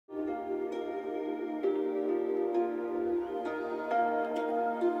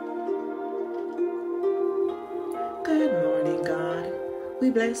We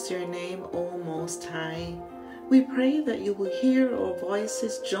bless your name, O Most High. We pray that you will hear our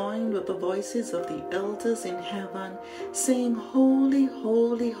voices joined with the voices of the elders in heaven, saying, Holy,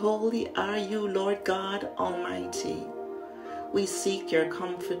 holy, holy are you, Lord God Almighty. We seek your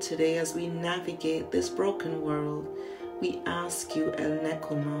comfort today as we navigate this broken world. We ask you, El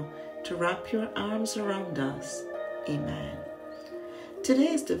Nekuma, to wrap your arms around us. Amen.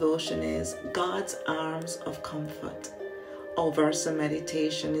 Today's devotion is God's Arms of Comfort. Our verse of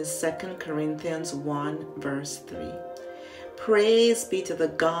meditation is 2 Corinthians 1 verse 3. Praise be to the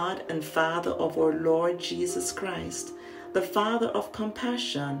God and Father of our Lord Jesus Christ, the Father of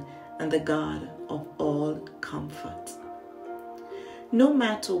compassion and the God of all comfort. No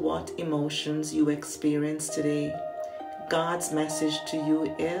matter what emotions you experience today, God's message to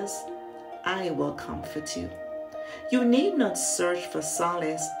you is, I will comfort you. You need not search for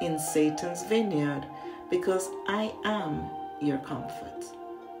solace in Satan's vineyard, because I am your comfort.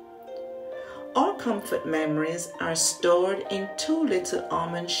 Our comfort memories are stored in two little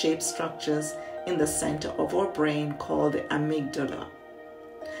almond-shaped structures in the center of our brain called the amygdala.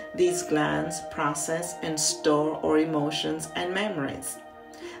 These glands process and store our emotions and memories.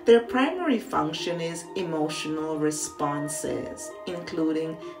 Their primary function is emotional responses,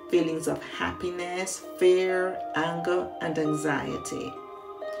 including feelings of happiness, fear, anger, and anxiety.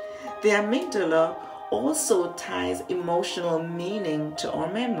 The amygdala also ties emotional meaning to our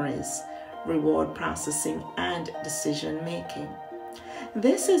memories, reward processing, and decision making.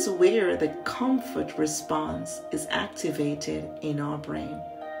 This is where the comfort response is activated in our brain.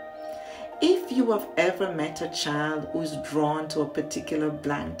 If you have ever met a child who is drawn to a particular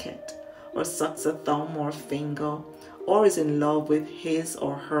blanket, or sucks a thumb or finger, or is in love with his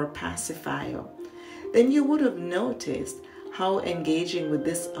or her pacifier, then you would have noticed how engaging with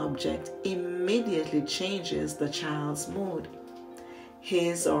this object immediately changes the child's mood.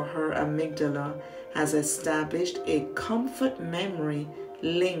 His or her amygdala has established a comfort memory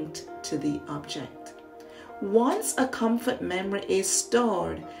linked to the object. Once a comfort memory is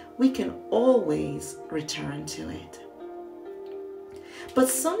stored, we can always return to it. But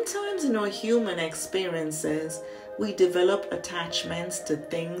sometimes in our human experiences, we develop attachments to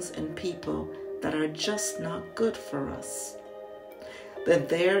things and people that are just not good for us. But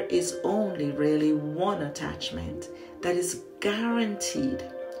there is only really one attachment that is guaranteed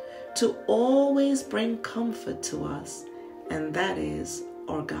to always bring comfort to us, and that is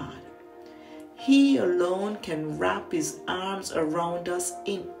our God. He alone can wrap his arms around us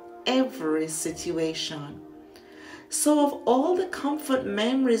in every situation. So of all the comfort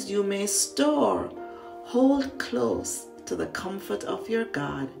memories you may store, hold close to the comfort of your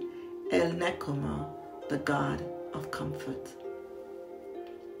God, El Nekuma, the God of comfort.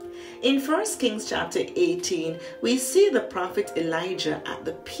 In 1 Kings chapter 18, we see the prophet Elijah at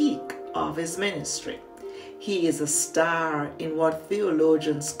the peak of his ministry. He is a star in what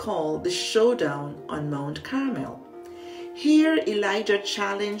theologians call the showdown on Mount Carmel. Here Elijah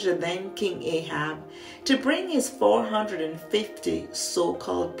challenged the then King Ahab to bring his 450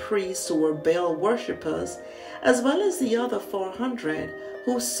 so-called priests who were Baal worshippers, as well as the other 400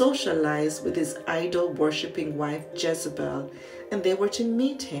 who socialized with his idol-worshipping wife Jezebel, and they were to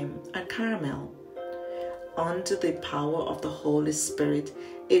meet him at Carmel. Under the power of the Holy Spirit,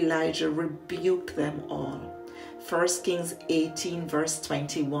 Elijah rebuked them all. 1 Kings 18 verse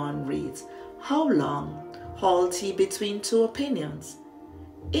 21 reads, How long halt ye between two opinions?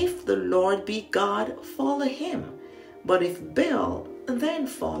 If the Lord be God, follow him. But if Baal, then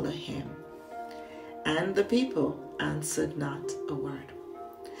follow him. And the people answered not a word.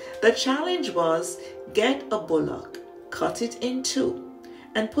 The challenge was, get a bullock, cut it in two,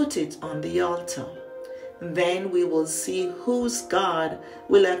 and put it on the altar. Then we will see whose God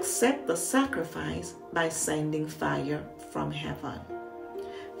will accept the sacrifice by sending fire from heaven.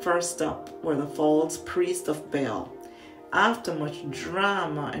 First up were the false priests of Baal. After much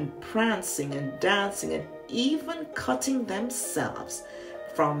drama and prancing and dancing and even cutting themselves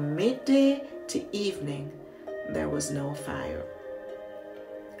from midday to evening, there was no fire.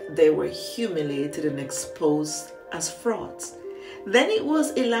 They were humiliated and exposed as frauds. Then it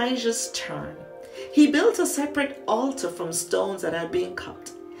was Elijah's turn. He built a separate altar from stones that had been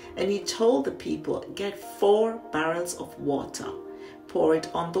cut, and he told the people, get 4 barrels of water, pour it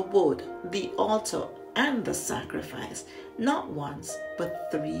on the wood, the altar, and the sacrifice, not once, but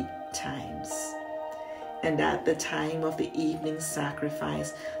 3 times. And at the time of the evening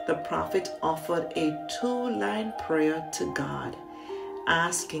sacrifice, the prophet offered a 2-line prayer to God,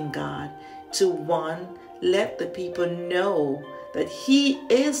 asking God to, 1, let the people know that he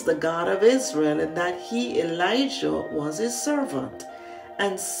is the God of Israel and that he, Elijah, was his servant,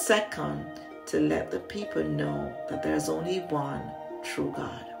 and second, to let the people know that there's only one true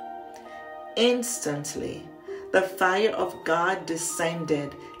God. Instantly, the fire of God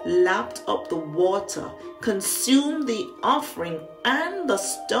descended, lapped up the water, consumed the offering and the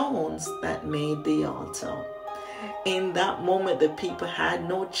stones that made the altar. In that moment, the people had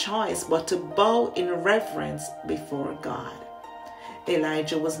no choice but to bow in reverence before God.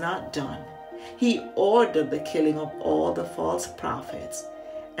 Elijah was not done. He ordered the killing of all the false prophets.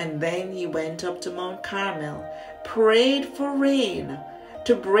 And then he went up to Mount Carmel, prayed for rain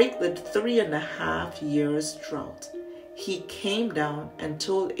to break the 3.5 years drought. He came down and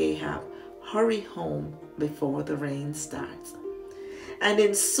told Ahab, hurry home before the rain starts. And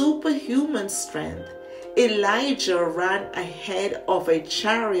in superhuman strength, Elijah ran ahead of a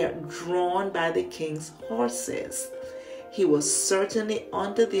chariot drawn by the king's horses. He was certainly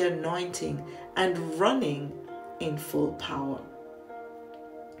under the anointing and running in full power.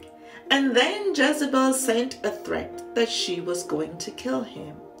 And then Jezebel sent a threat that she was going to kill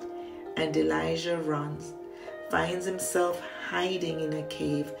him. And Elijah runs, finds himself hiding in a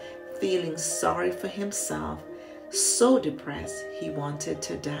cave, feeling sorry for himself, so depressed he wanted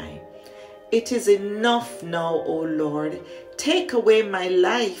to die. It is enough now, O Lord. Take away my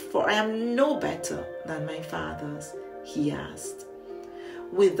life, for I am no better than my fathers, he asked.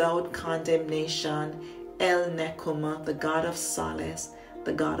 Without condemnation, El-Nekuma, the god of solace,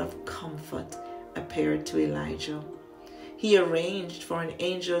 the God of comfort, appeared to Elijah. He arranged for an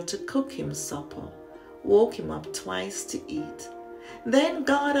angel to cook him supper, woke him up twice to eat. Then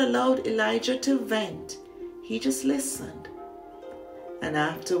God allowed Elijah to vent. He just listened. And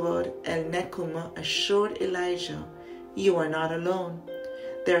afterward, El-Nekuma assured Elijah, you are not alone.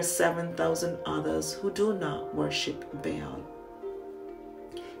 There are 7,000 others who do not worship Baal.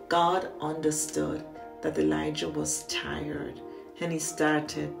 God understood that Elijah was tired, and he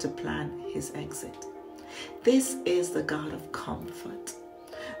started to plan his exit. This is the God of comfort,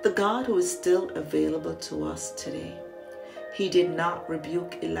 the God who is still available to us today. He did not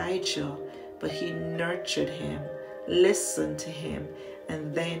rebuke Elijah, but he nurtured him, listened to him,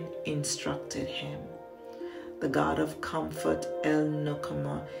 and then instructed him. The God of comfort,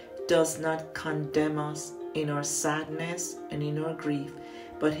 El-Nekuma, does not condemn us in our sadness and in our grief,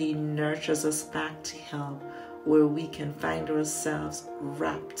 but he nurtures us back to him, where we can find ourselves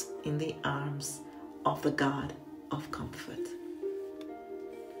wrapped in the arms of the God of comfort.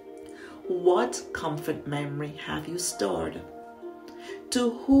 What comfort memory have you stored?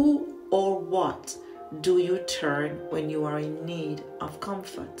 To who or what do you turn when you are in need of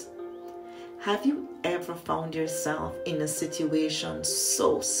comfort? Have you ever found yourself in a situation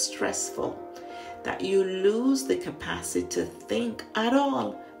so stressful that you lose the capacity to think at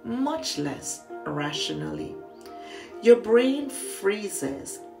all, much less rationally? Your brain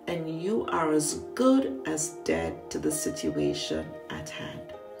freezes and you are as good as dead to the situation at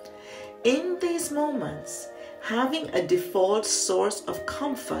hand. In these moments, having a default source of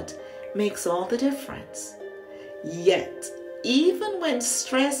comfort makes all the difference. Yet, even when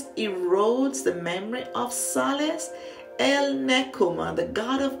stress erodes the memory of solace, El-Nekuma, the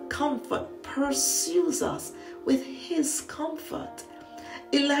God of comfort, pursues us with his comfort.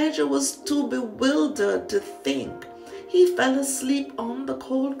 Elijah was too bewildered to think. He fell asleep on the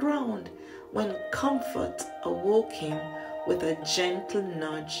cold ground when comfort awoke him with a gentle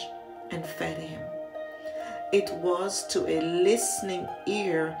nudge and fed him. It was to a listening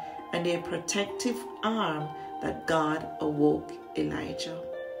ear and a protective arm that God awoke Elijah.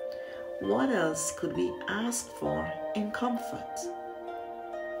 What else could we ask for in comfort?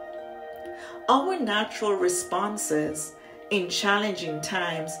 Our natural responses in challenging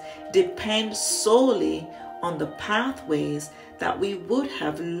times depend solely on the pathways that we would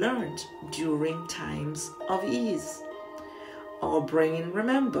have learned during times of ease. Our brain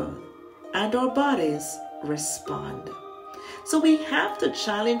remembers and our bodies respond. So we have to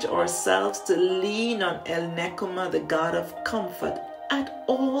challenge ourselves to lean on El-Nekuma, the God of comfort, at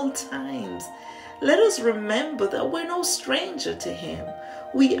all times. Let us remember that we're no stranger to him.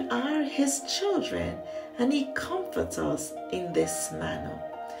 We are his children, and he comforts us in this manner.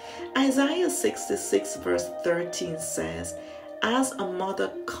 Isaiah 66 verse 13 says, as a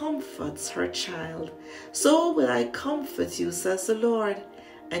mother comforts her child, so will I comfort you, says the Lord,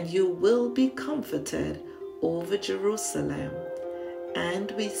 and you will be comforted over Jerusalem.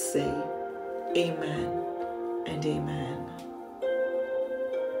 And we say, Amen and Amen.